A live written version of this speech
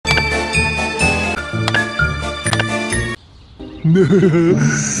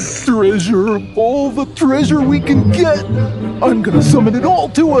Treasure, all the treasure we can get. I'm gonna summon it all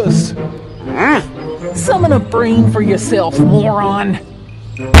to us. Summon a brain for yourself, moron.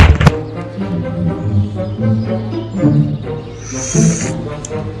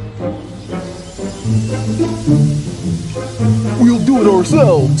 We'll do it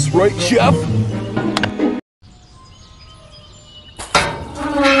ourselves, right, Chef?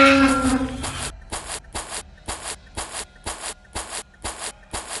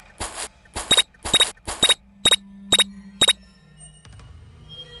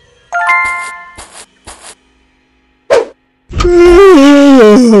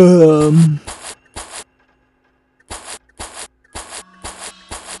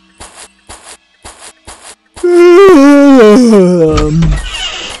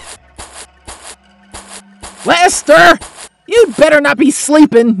 Lester! You'd better not be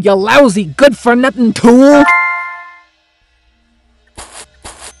sleeping, you lousy good-for-nothing tool!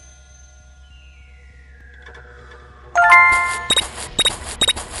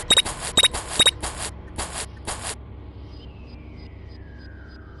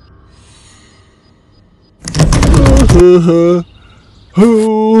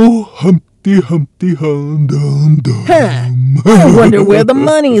 Oh, Humpty Humpty Hum Dum Dum. I wonder where the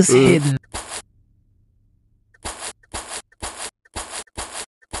money's hidden.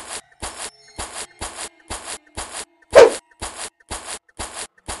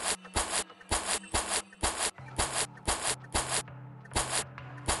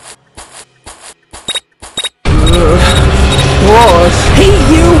 Hey,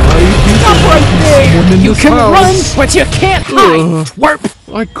 you! Stop right there! You can run, but you can't hide, twerp!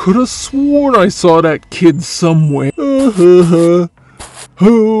 I could have sworn I saw that kid somewhere. Oh,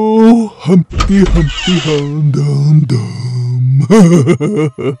 Humpty Humpty Hum Dum Dum.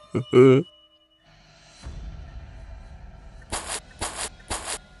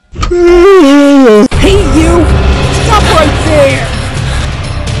 Hey, you! Stop right there!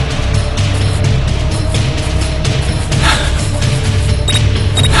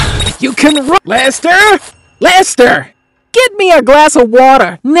 You can run! Lester! Lester! Get me a glass of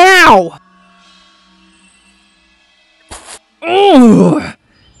water, now! Ugh!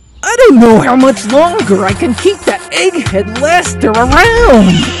 I don't know how much longer I can keep that egghead Lester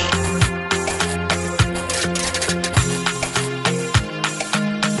around!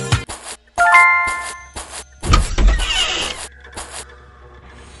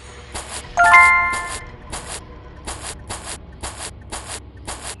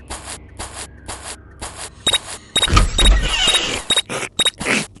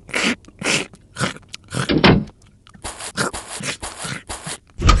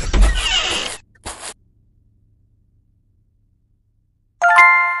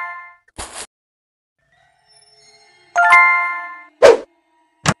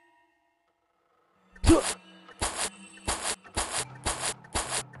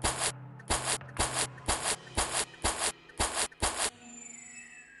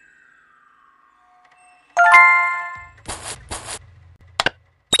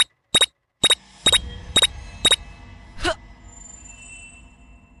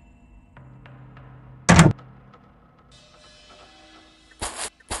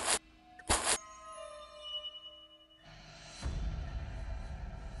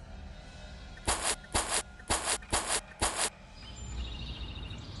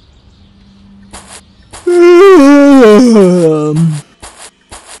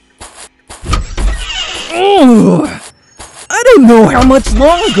 I don't know how much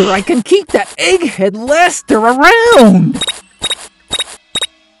longer I can keep that egghead Lester around!